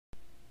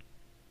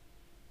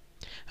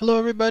Hello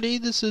everybody,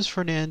 this is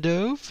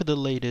Fernando for the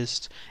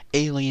latest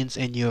Aliens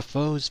and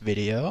UFOs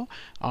video.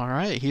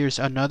 Alright, here's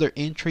another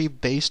entry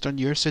based on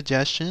your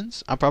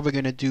suggestions. I'm probably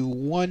going to do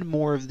one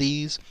more of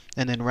these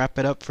and then wrap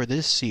it up for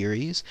this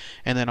series.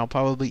 And then I'll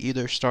probably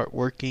either start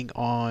working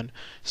on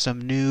some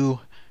new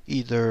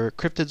either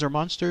cryptids or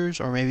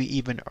monsters or maybe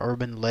even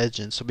urban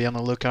legends. So be on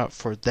the lookout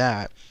for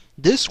that.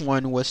 This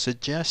one was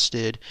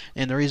suggested,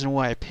 and the reason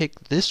why I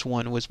picked this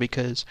one was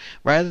because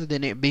rather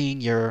than it being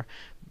your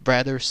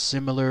rather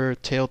similar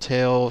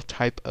telltale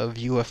type of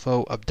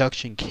UFO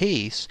abduction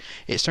case,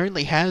 it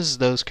certainly has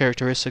those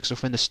characteristics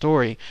within the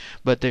story,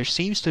 but there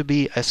seems to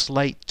be a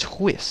slight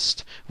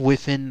twist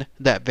within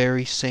that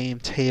very same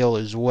tale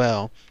as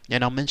well.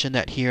 And I'll mention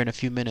that here in a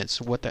few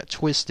minutes, what that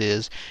twist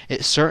is.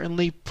 It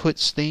certainly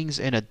puts things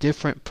in a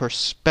different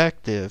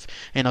perspective,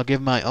 and I'll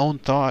give my own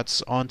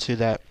thoughts onto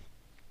that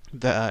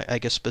I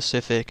guess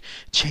specific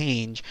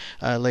change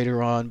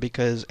later on,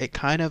 because it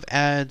kind of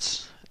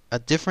adds a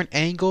different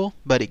angle,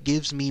 but it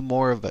gives me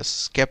more of a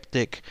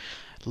skeptic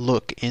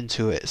look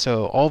into it.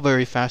 So all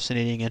very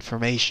fascinating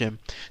information.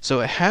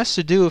 So it has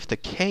to do with the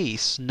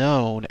case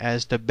known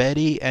as the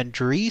Betty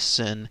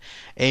Andreasson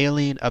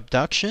alien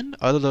abduction.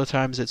 Other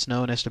times it's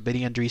known as the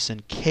Betty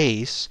Andreasson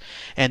Case.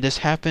 And this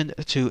happened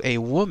to a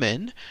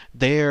woman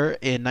there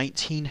in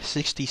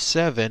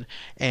 1967,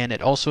 and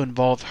it also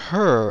involved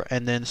her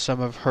and then some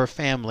of her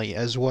family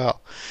as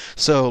well.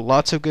 So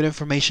lots of good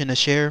information to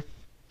share.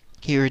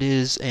 Here it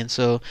is. And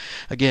so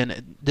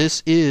again,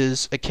 this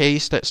is a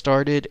case that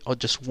started on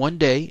just one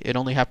day. It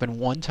only happened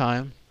one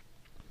time,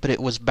 but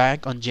it was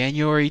back on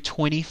January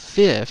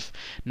 25th,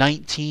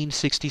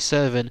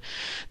 1967,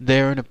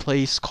 there in a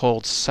place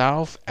called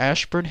South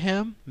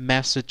Ashburnham,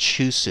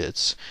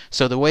 Massachusetts.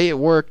 So the way it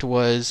worked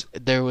was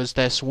there was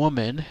this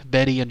woman,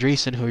 Betty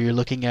Andreasson, who you're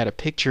looking at a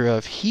picture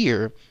of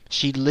here.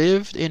 She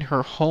lived in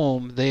her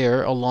home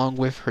there along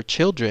with her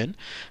children.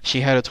 She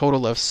had a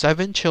total of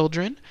 7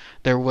 children.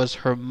 There was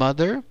her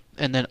mother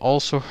and then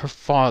also her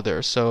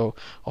father. So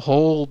a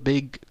whole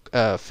big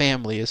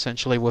family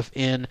essentially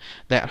within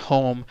that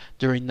home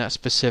during that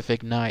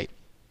specific night.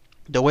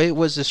 The way it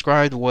was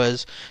described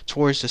was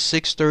towards the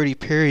 6:30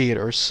 period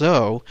or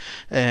so,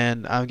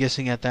 and I'm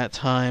guessing at that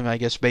time, I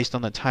guess based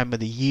on the time of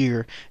the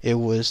year, it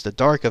was the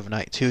dark of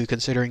night too,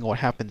 considering what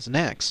happens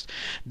next.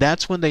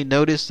 That's when they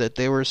noticed that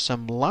there were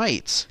some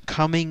lights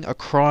coming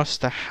across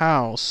the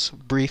house,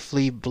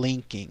 briefly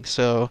blinking.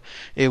 So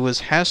it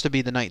has to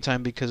be the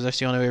nighttime, because that's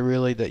the only way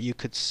really that you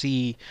could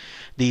see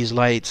these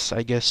lights,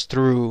 I guess,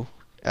 through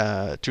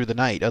the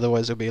night.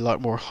 Otherwise it would be a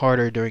lot more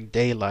harder during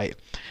daylight.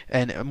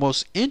 And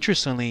most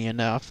interestingly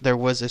enough, there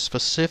was a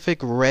specific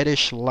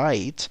reddish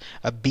light,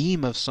 a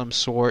beam of some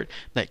sort,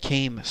 that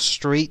came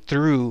straight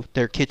through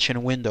their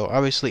kitchen window.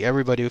 Obviously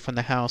everybody from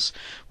the house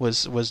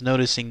was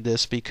noticing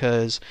this,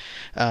 because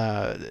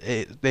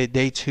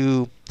they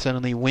too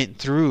suddenly went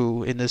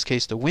through, in this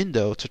case the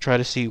window, to try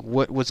to see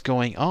what was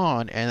going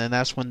on. And then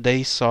that's when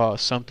they saw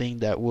something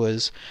that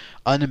was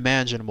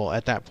unimaginable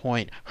at that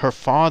point. Her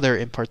father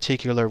in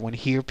particular, when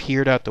he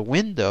peered out the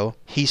window,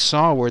 he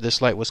saw where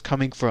this light was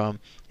coming from,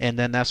 and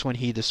then that's when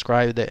he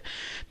described that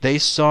they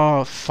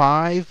saw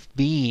 5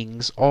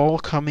 beings all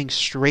coming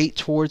straight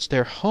towards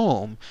their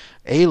home,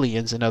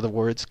 aliens in other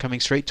words, coming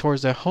straight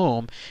towards their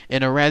home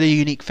in a rather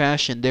unique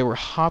fashion. They were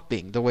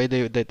hopping. The way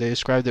that they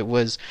described it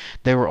was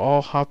they were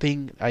all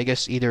hopping, I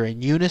guess either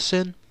in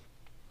unison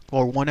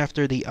or one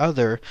after the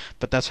other,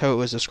 but that's how it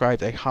was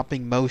described, a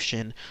hopping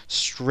motion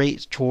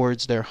straight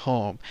towards their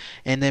home.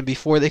 And then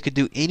before they could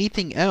do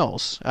anything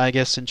else, I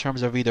guess in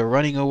terms of either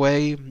running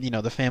away,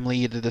 the family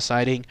either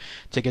deciding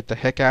to get the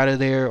heck out of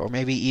there, or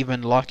maybe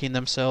even locking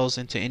themselves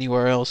into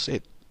anywhere else,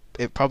 it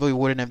probably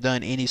wouldn't have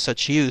done any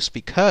such use,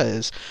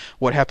 because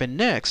what happened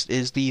next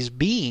is these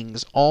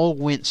beings all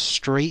went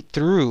straight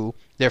through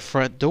their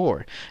front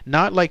door.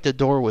 Not like the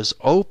door was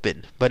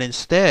open, but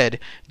instead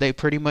they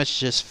pretty much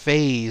just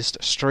phased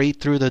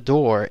straight through the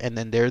door, and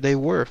then there they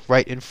were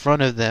right in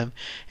front of them.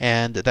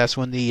 And that's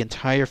when the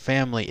entire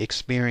family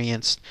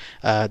experienced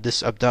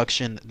this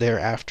abduction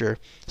thereafter.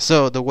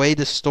 So the way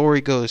the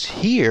story goes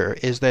here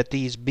is that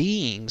these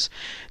beings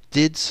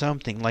did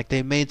something, like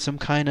they made some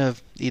kind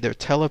of either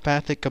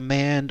telepathic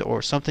command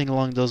or something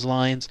along those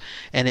lines,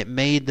 and it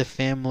made the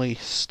family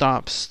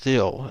stop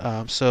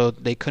still. So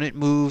they couldn't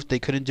move, they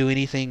couldn't do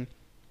anything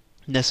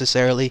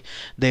necessarily.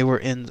 They were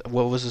in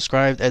what was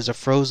described as a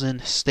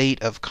frozen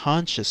state of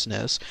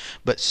consciousness,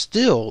 but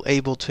still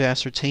able to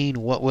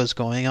ascertain what was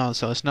going on.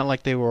 So it's not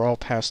like they were all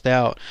passed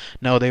out.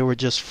 No, they were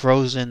just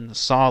frozen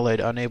solid,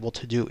 unable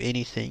to do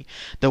anything.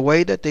 The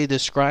way that they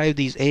described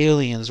these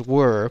aliens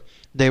were,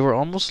 they were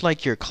almost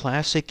like your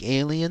classic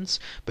aliens,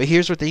 but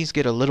here's where things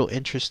get a little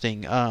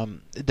interesting.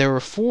 There were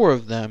 4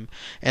 of them,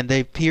 and they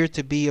appeared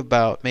to be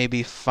about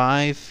maybe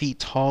 5 feet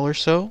tall or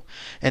so.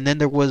 And then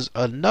there was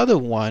another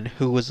one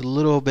who was a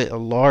little bit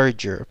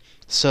larger.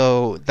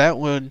 So that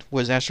one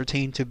was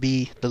ascertained to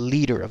be the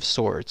leader of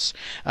sorts.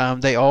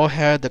 They all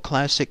had the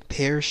classic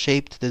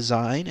pear-shaped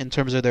design in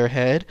terms of their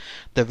head,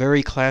 the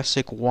very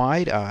classic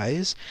wide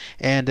eyes,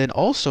 and then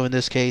also in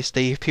this case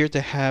they appeared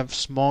to have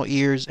small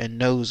ears and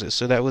noses.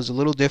 So that was a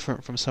little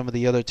different from some of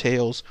the other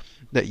tales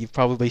that you've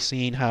probably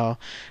seen how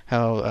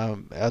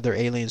other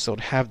aliens don't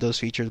have those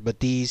features,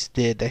 but these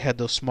did. They had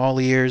those small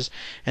ears,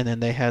 and then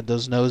they had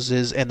those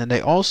noses, and then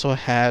they also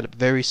had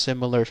very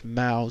similar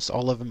mouths,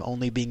 all of them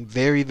only being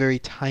very, very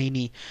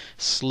tiny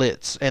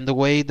slits. And the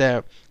way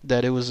that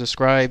it was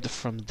described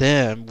from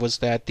them was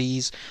that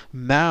these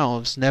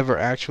mouths never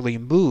actually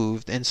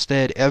moved.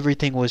 Instead,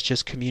 everything was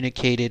just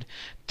communicated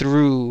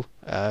through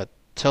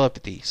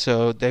telepathy.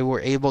 So they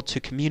were able to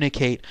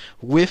communicate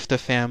with the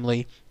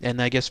family,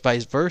 and I guess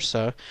vice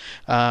versa.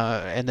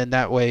 And then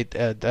that way,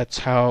 that's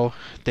how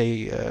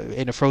they,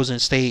 in a frozen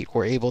state,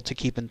 were able to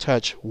keep in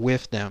touch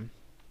with them.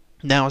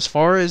 Now, as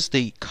far as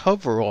the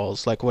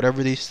coveralls, like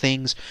whatever these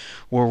things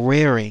were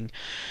wearing,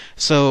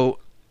 so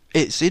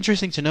it's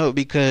interesting to note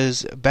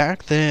because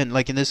back then,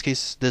 like in this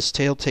case, this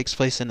tale takes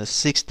place in the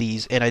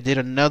 60s, and I did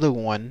another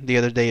one the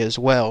other day as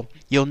well.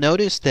 You'll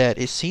notice that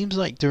it seems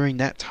like during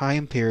that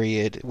time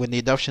period, when the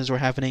abductions were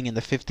happening in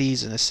the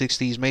 50s and the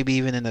 60s, maybe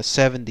even in the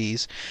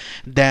 70s,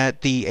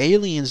 that the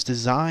aliens'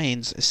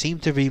 designs seem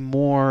to be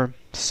more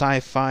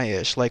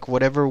sci-fi-ish, like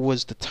whatever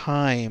was the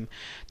time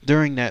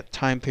during that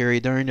time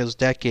period, during those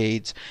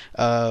decades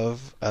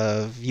of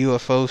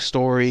UFO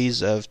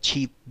stories, of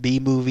cheap B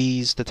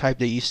movies, the type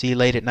that you see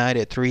late at night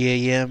at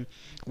 3 a.m.,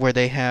 where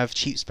they have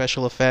cheap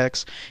special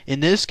effects.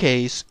 In this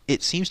case,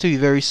 it seems to be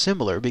very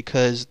similar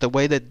because the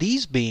way that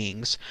these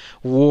beings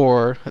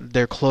wore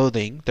their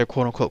clothing, their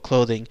quote-unquote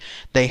clothing,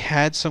 they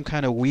had some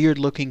kind of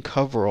weird-looking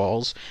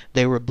coveralls.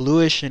 They were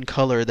bluish in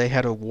color. They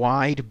had a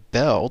wide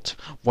belt.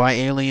 Why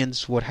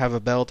aliens would have a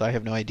belt, I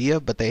have no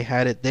idea, but they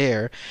had it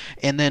there.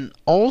 And then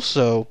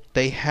also,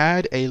 they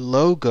had a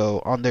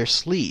logo on their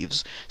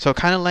sleeves. So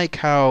kind of like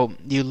how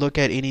you look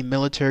at any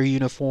military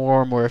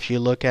uniform, or if you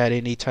look at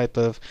any type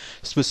of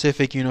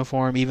specific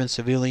uniform, even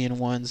civilian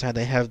ones, how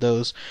they have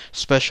those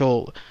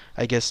special,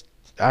 I guess,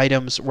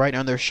 items right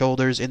on their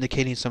shoulders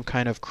indicating some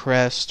kind of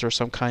crest or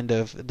some kind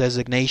of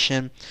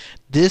designation.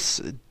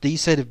 These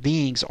set of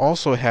beings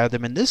also had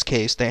them. In this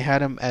case, they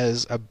had them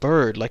as a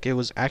bird, like it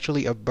was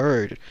actually a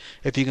bird,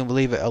 if you can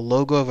believe it, a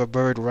logo of a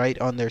bird right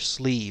on their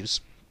sleeves.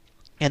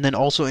 And then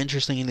also,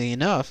 interestingly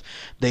enough,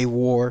 they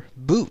wore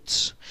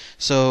boots.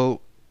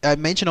 So I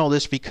mention all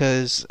this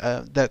because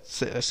that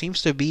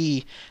seems to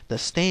be the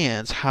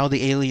stance, how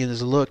the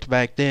aliens looked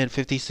back then,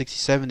 50s,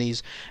 60s,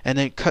 70s, and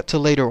then cut to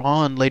later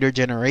on, later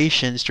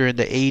generations during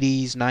the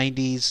 80s,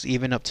 90s,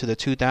 even up to the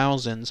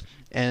 2000s,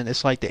 and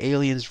it's like the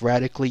aliens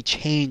radically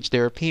changed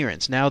their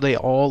appearance. Now they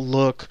all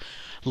look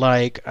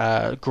like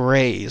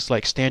grays,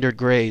 like standard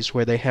grays,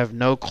 where they have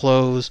no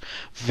clothes,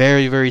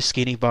 very, very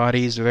skinny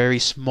bodies, very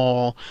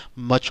small,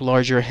 much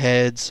larger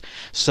heads.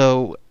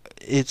 So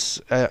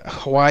it's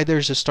why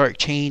there's a stark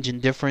change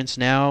in difference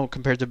now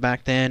compared to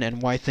back then,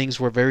 and why things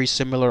were very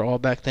similar all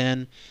back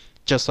then,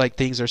 just like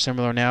things are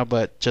similar now,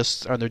 but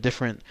just under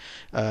different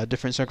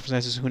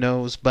circumstances. Who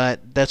knows?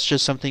 But that's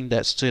just something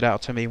that stood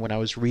out to me when I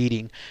was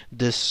reading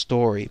this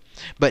story.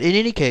 But in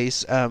any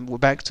case, we're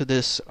back to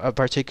this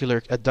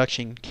particular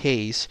abduction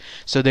case.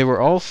 So they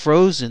were all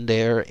frozen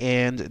there,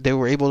 and they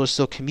were able to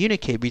still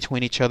communicate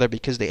between each other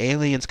because the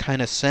aliens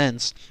kind of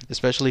sensed,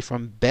 especially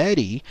from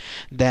Betty,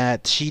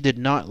 that she did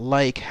not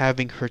like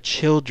having her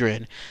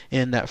children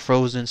in that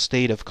frozen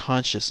state of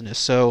consciousness.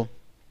 So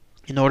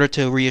in order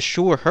to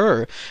reassure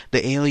her,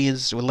 the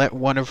aliens let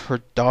one of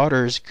her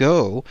daughters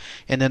go,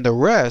 and then the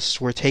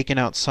rest were taken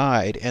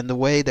outside. And the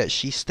way that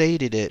she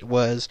stated it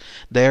was,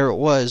 there it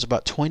was,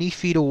 about 20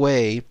 feet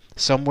away,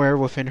 somewhere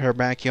within her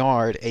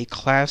backyard, a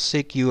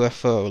classic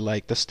UFO,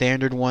 like the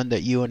standard one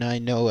that you and I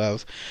know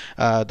of,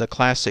 the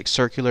classic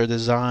circular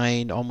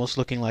design, almost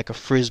looking like a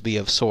frisbee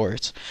of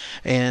sorts.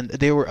 And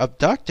they were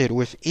abducted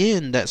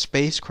within that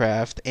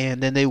spacecraft,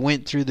 and then they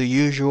went through the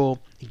usual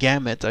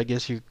gamut, I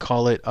guess you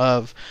call it,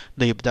 of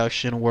the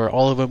abduction, where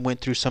all of them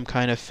went through some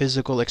kind of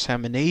physical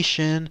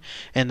examination,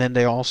 and then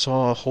they all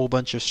saw a whole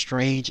bunch of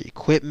strange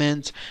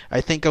equipment. I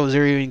think I was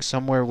reading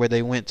somewhere where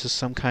they went to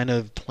some kind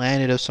of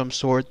planet of some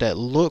sort that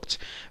looked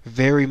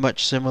very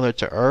much similar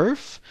to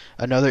Earth.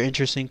 Another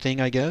interesting thing,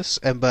 I guess.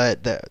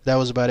 But that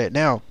was about it.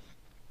 Now,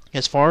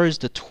 as far as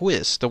the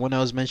twist, the one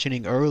I was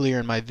mentioning earlier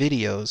in my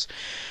videos,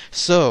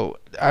 so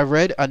I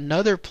read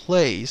another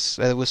place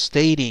that was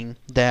stating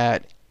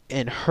that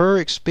in her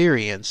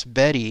experience,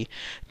 Betty,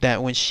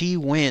 that when she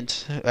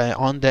went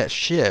on that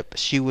ship,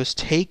 she was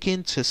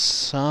taken to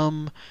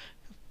some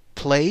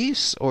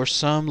place or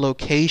some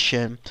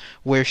location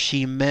where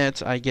she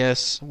met, I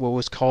guess, what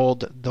was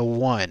called the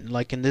one.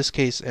 Like in this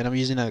case, and I'm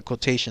using that in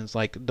quotations,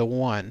 like the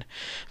one,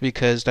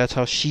 because that's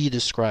how she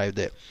described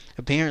it.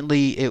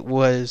 Apparently, it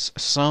was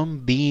some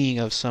being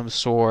of some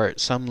sort,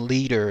 some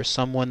leader,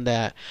 someone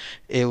that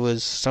it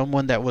was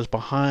someone that was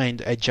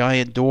behind a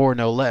giant door,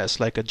 no less.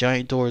 Like a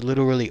giant door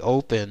literally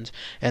opened,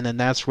 and then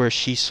that's where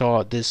she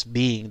saw this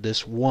being,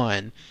 this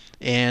one.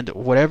 And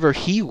whatever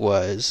he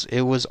was,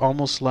 it was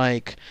almost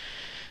like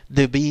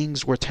the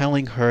beings were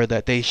telling her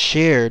that they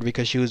shared,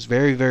 because she was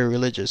very, very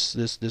religious,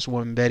 this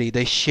woman Betty,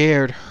 they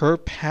shared her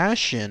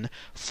passion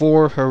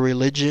for her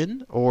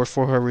religion or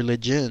for her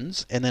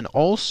religions, and then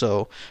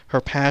also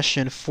her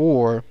passion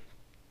for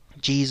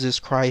Jesus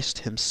Christ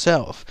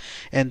himself,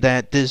 and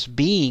that this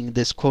being,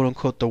 this quote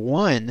unquote the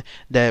one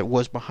that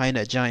was behind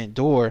that giant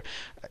door,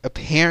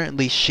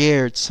 apparently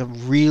shared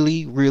some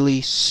really,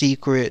 really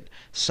secret,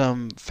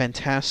 some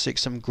fantastic,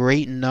 some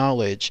great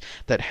knowledge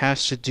that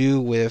has to do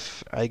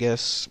with, I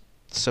guess,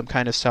 some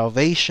kind of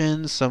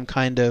salvation, some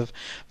kind of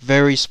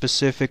very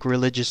specific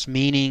religious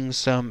meaning,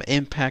 some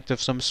impact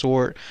of some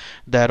sort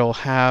that'll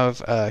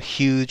have a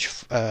huge,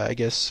 I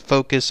guess,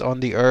 focus on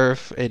the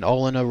earth and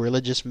all in a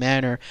religious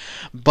manner.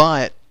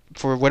 But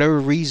for whatever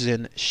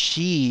reason,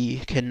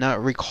 she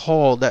cannot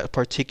recall that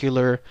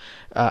particular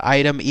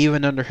item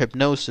even under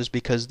hypnosis,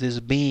 because this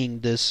being,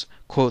 this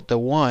quote the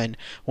one,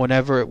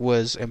 whenever it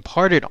was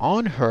imparted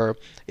on her,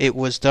 it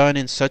was done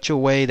in such a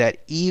way that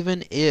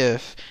even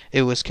if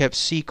it was kept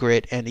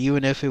secret and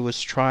even if it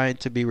was trying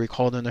to be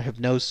recalled under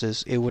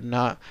hypnosis, it would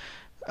not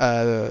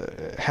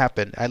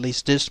happen. At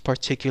least this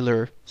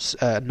particular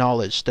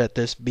knowledge that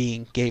this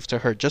being gave to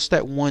her, just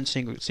that one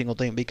single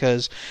thing.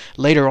 Because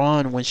later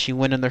on, when she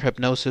went under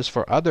hypnosis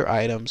for other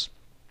items,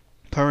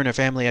 her and her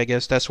family, I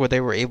guess that's where they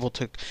were able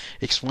to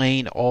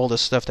explain all the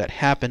stuff that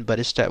happened, but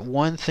it's that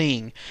one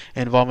thing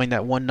involving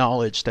that one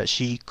knowledge that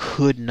she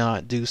could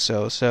not do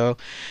so. So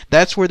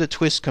that's where the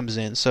twist comes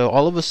in. So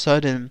all of a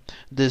sudden,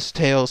 this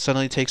tale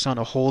suddenly takes on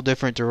a whole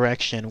different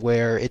direction,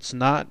 where it's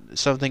not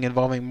something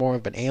involving more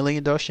of an alien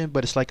abduction,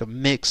 but it's like a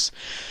mix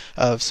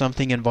of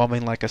something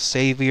involving like a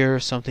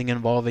savior, something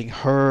involving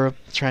her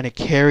trying to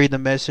carry the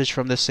message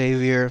from the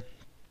savior,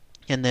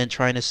 and then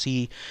trying to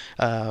see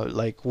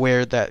like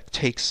where that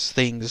takes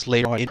things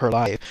later on in her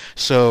life.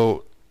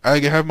 So I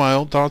have my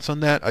own thoughts on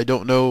that. I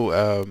don't know,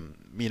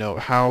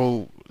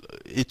 how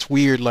it's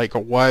weird. Like,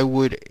 why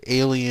would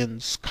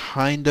aliens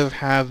kind of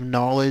have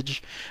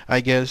knowledge, I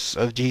guess,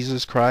 of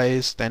Jesus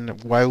Christ,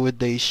 and why would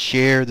they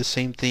share the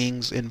same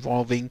things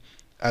involving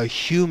a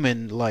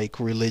human-like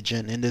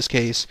religion? In this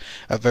case,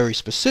 a very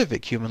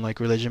specific human-like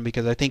religion,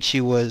 because I think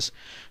she was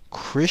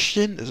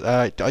Christian.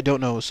 I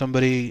don't know.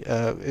 Somebody,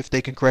 if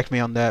they can correct me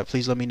on that,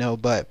 please let me know.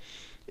 But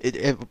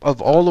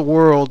of all the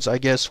worlds, I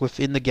guess,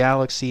 within the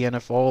galaxy, and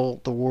of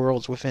all the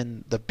worlds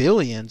within the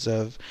billions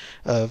of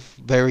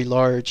very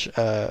large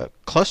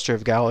cluster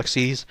of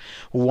galaxies,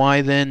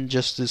 why then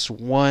just this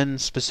one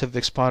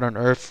specific spot on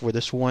Earth for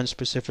this one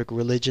specific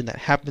religion that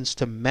happens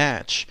to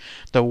match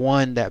the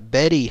one that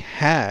Betty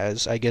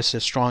has, I guess, a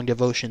strong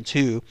devotion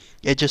to?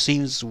 It just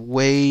seems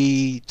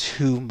way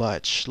too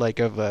much like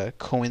of a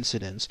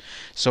coincidence.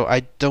 So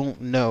I don't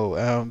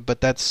know,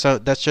 but that's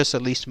just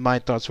at least my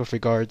thoughts with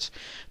regards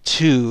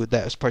to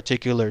that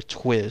particular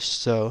twist.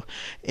 So,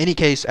 in any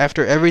case,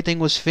 after everything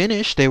was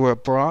finished, they were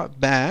brought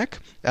back.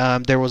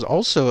 There was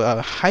also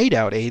a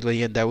hideout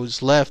alien that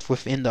was left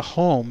within the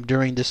home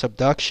during this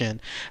abduction.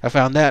 I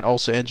found that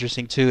also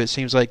interesting too. It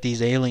seems like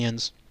these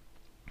aliens,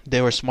 they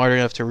were smart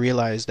enough to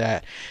realize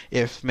that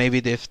if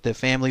the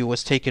family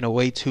was taken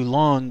away too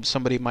long,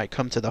 somebody might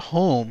come to the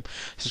home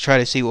to try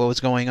to see what was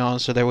going on.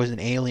 So there was an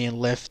alien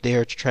left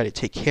there to try to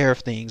take care of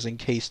things in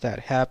case that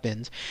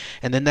happened.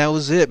 And then that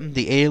was it.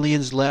 The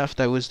aliens left.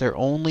 That was their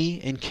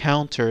only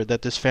encounter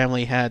that this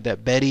family had,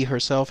 that Betty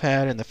herself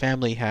had and the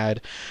family had,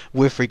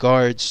 with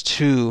regards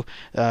to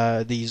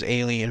these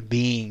alien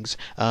beings.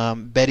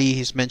 Betty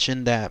has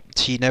mentioned that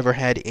she never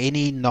had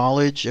any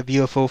knowledge of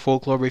UFO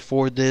folklore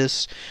before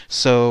this,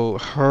 so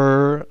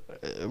her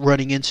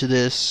running into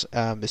this,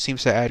 it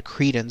seems to add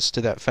credence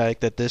to that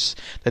fact that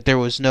there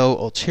was no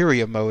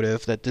ulterior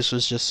motive, that this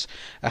was just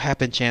a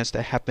happen chance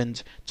that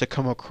happened to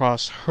come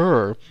across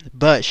her.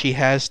 But she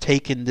has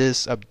taken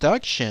this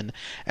abduction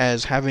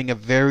as having a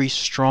very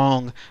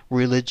strong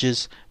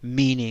religious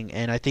meaning,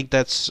 and I think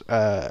that's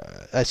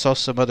I saw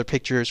some other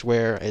pictures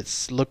where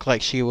it's looked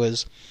like she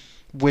was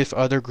with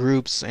other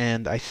groups,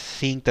 and I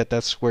think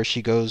that's where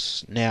she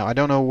goes now. I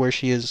don't know where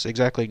she is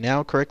exactly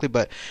now correctly,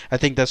 but I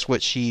think that's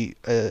what she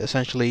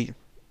essentially,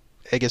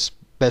 I guess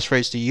best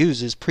phrase to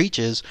use is,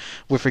 preaches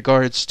with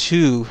regards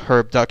to her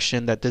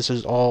abduction, that this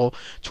is all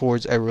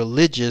towards a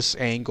religious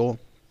angle.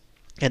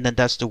 and then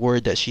that's the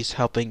word that she's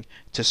helping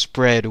to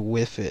spread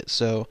with it.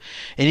 So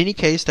in any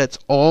case, that's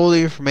all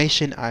the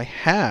information I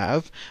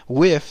have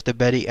with the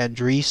Betty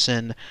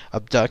Andreasson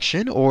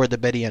abduction or the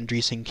Betty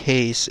Andreasson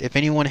case. If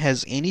anyone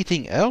has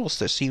anything else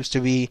that seems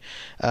to be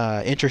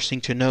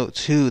interesting to note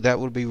too, that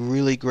would be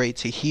really great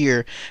to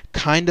hear.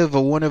 Kind of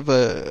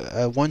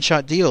a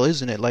one-shot deal,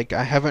 isn't it? Like,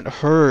 I haven't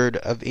heard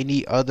of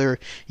any other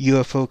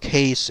UFO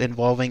case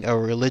involving a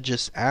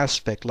religious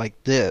aspect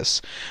like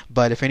this,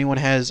 but if anyone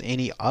has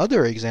any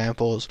other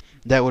examples,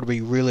 that would be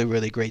really,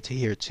 really great to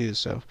hear too.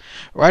 So,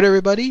 right,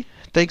 everybody,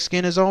 thanks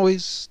again as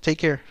always. Take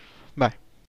care. Bye.